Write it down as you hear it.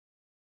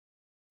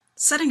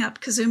Setting up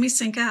Cazoomi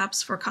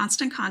SyncApps for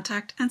Constant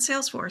Contact and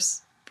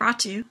Salesforce, brought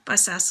to you by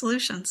SaaS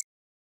Solutions.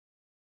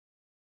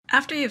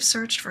 After you've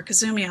searched for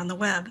Cazoomi on the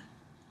web,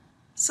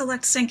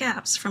 select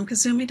SyncApps from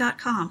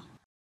Cazoomi.com.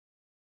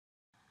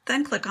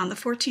 Then click on the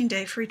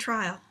 14-day free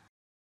trial.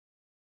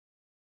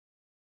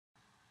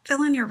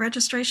 Fill in your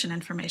registration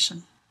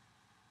information.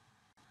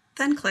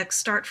 Then click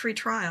Start Free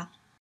Trial.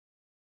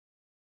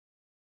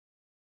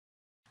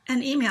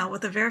 An email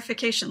with a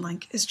verification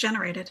link is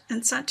generated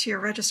and sent to your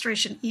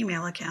registration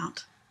email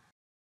account.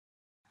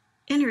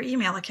 In your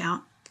email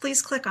account,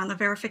 please click on the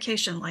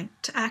verification link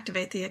to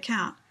activate the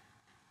account,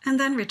 and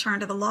then return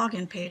to the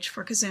login page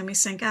for Cazoomi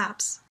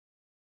SyncApps.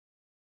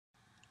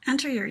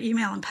 Enter your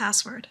email and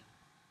password,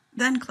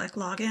 then click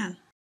Login.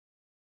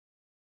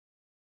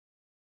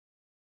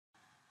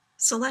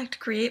 Select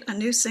Create a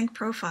new sync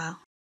profile.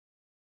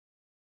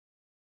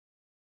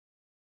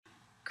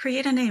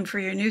 Create a name for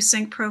your new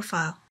sync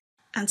profile,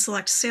 and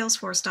select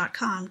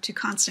Salesforce.com to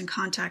Constant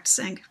Contact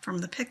Sync from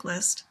the pick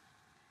list,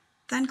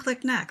 then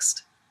click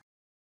Next.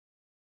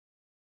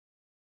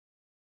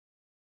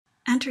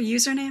 Enter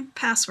username,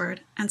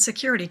 password, and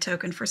security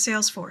token for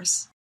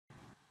Salesforce.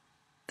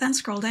 Then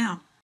scroll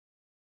down.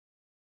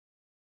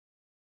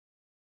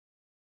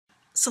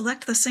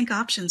 Select the sync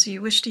options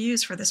you wish to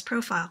use for this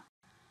profile,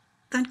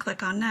 then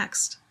click on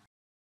Next.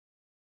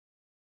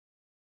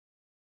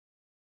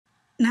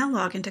 Now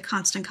log into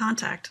Constant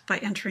Contact by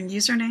entering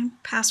username,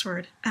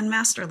 password, and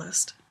master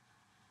list.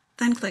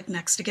 Then click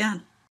Next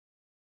again.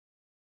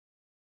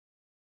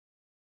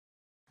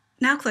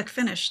 Now click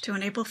Finish to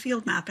enable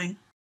field mapping.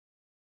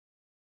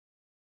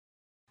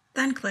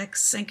 Then click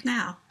Sync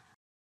Now.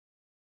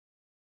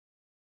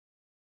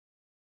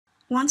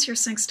 Once your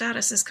sync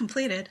status is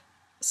completed,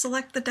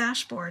 select the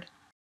dashboard.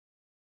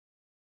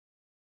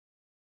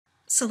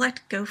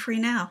 Select Go Free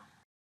Now.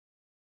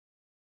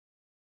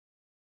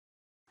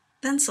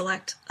 Then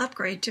select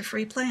Upgrade to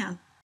Free Plan.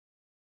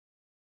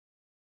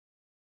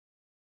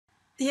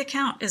 The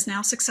account is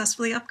now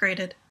successfully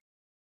upgraded.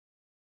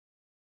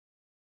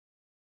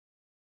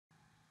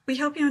 We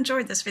hope you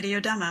enjoyed this video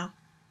demo.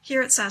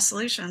 Here at SaaS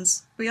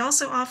Solutions, we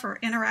also offer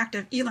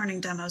interactive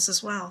e-learning demos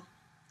as well.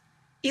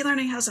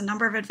 E-learning has a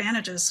number of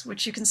advantages,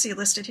 which you can see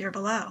listed here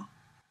below.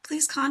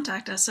 Please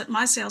contact us at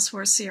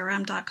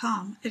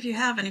mysalesforcecrm.com if you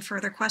have any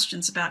further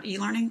questions about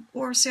e-learning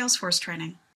or Salesforce training.